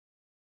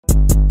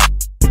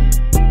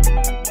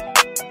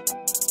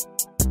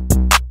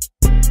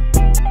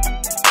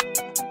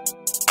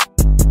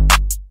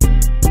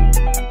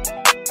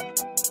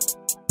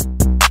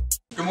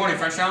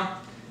Frenchtown?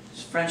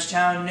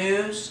 Frenchtown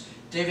News.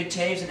 David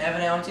Taves and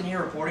Evan Ellington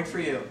here reporting for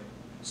you.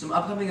 Some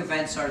upcoming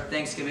events are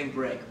Thanksgiving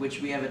break, which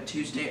we have a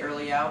Tuesday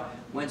early out,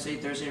 Wednesday,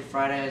 Thursday, and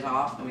Friday is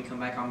off, and we come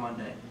back on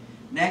Monday.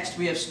 Next,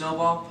 we have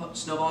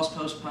Snowball's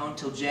postponed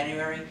till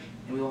January,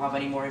 and we won't have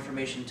any more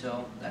information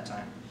until that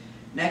time.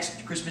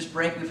 Next, Christmas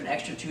break, we have an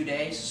extra 2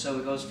 days, so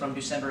it goes from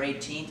December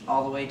 18th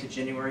all the way to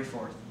January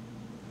 4th.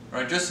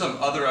 Alright, just some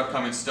other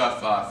upcoming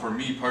stuff for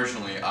me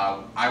personally.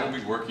 I will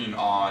be working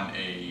on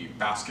a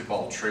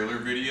basketball trailer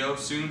video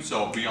soon,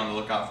 so be on the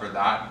lookout for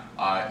that.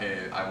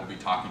 I will be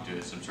talking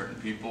to some certain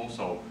people,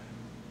 so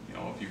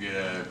if you get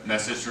a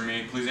message from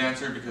me, please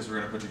answer because we're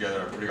going to put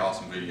together a pretty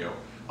awesome video.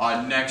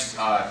 Next,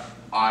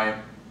 I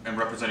am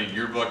representing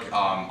Yearbook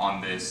on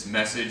this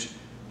message.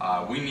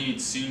 We need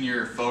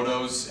senior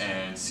photos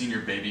and senior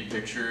baby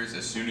pictures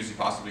as soon as you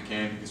possibly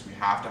can because we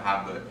have to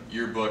have the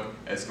yearbook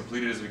as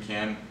completed as we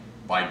can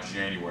by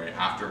January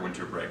after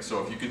winter break.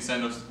 So if you can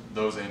send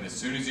those in as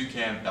soon as you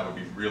can, that would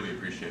be really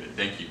appreciated.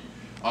 Thank you.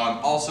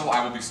 Also,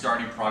 I will be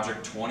starting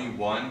Project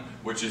 21,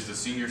 which is the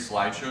senior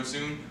slideshow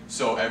soon.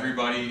 So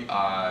everybody,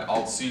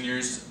 all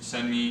seniors,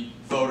 send me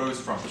photos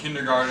from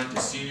kindergarten to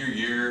senior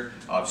year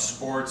of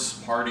sports,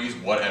 parties,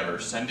 whatever.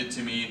 Send it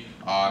to me.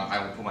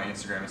 I will put my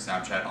Instagram and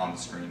Snapchat on the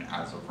screen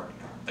as of right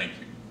now. Thank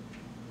you.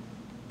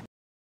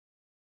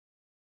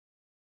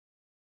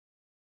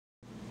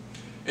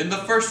 In the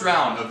first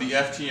round of the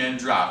FTN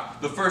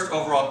draft, the first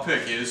overall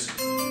pick is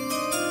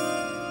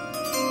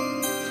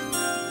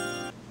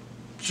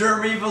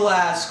Jeremy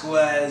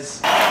Velasquez.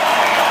 Let's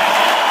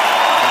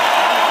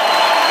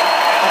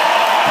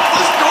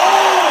go!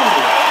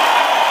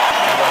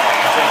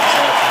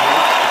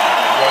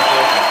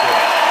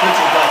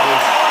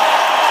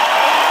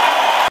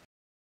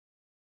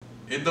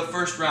 In the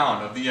first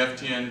round of the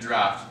FTN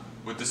draft,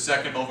 with the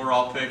second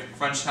overall pick,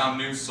 Frenchtown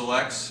News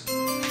selects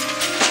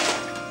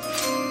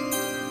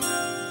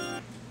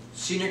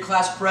Senior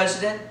class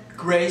president,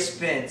 Grace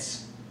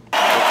Spence.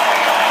 Okay.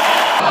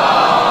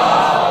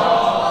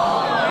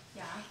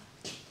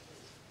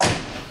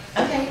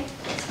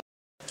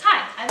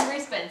 Hi, I'm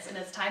Grace Spence, and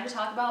it's time to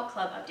talk about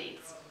club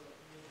updates.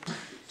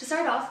 To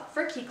start off,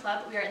 for Key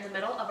Club, we are in the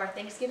middle of our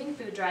Thanksgiving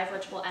food drive,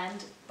 which will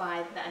end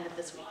by the end of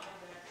this week.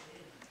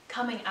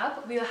 Coming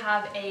up, we will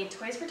have a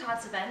Toys for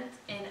Tots event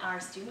in our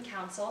student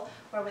council,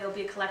 where we will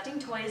be collecting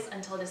toys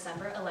until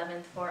December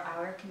 11th for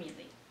our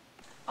community.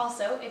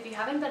 Also, if you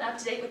haven't been up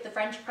to date with the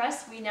French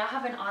press, we now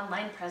have an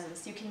online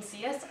presence. You can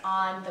see us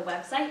on the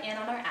website and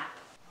on our app.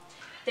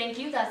 Thank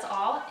you, that's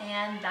all,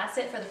 and that's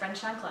it for the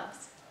Frenchtown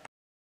Clubs.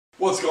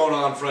 What's going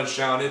on,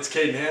 Frenchtown? It's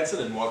Caden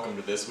Hansen, and welcome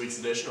to this week's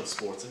edition of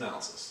Sports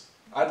Analysis.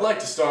 I'd like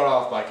to start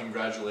off by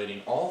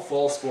congratulating all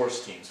fall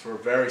sports teams for a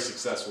very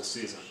successful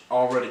season.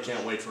 Already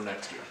can't wait for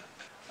next year.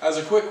 As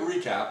a quick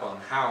recap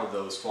on how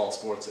those fall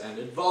sports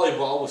ended,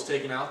 volleyball was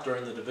taken out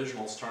during the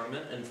divisionals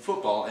tournament, and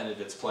football ended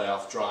its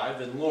playoff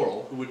drive in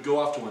Laurel, who would go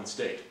off to win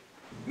state.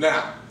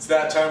 Now, it's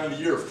that time of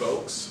the year,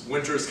 folks.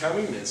 Winter is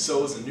coming, and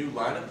so is a new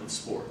lineup of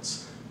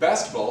sports.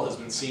 Basketball has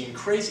been seeing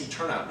crazy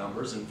turnout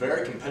numbers and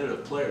very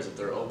competitive players at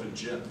their open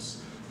gyms,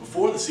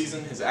 before the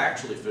season has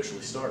actually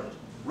officially started.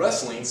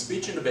 Wrestling,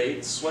 speech and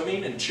debate,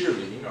 swimming, and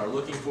cheerleading are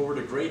looking forward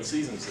to great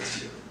seasons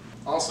this year.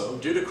 Also,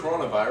 due to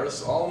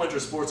coronavirus, all winter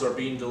sports are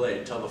being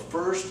delayed till the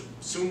first,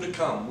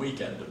 soon-to-come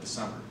weekend of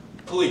December.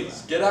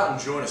 Please, get out and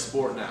join a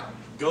sport now.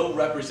 Go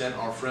represent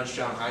our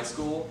Frenchtown High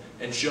School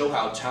and show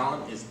how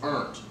talent is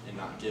earned and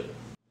not given.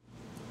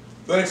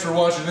 Thanks for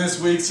watching this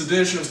week's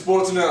edition of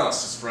Sports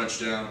Analysis,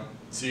 Frenchtown.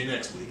 See you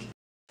next week.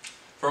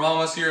 From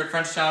all of us here at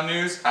Frenchtown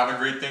News, have a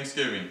great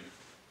Thanksgiving.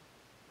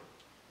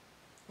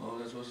 What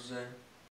was I supposed to say?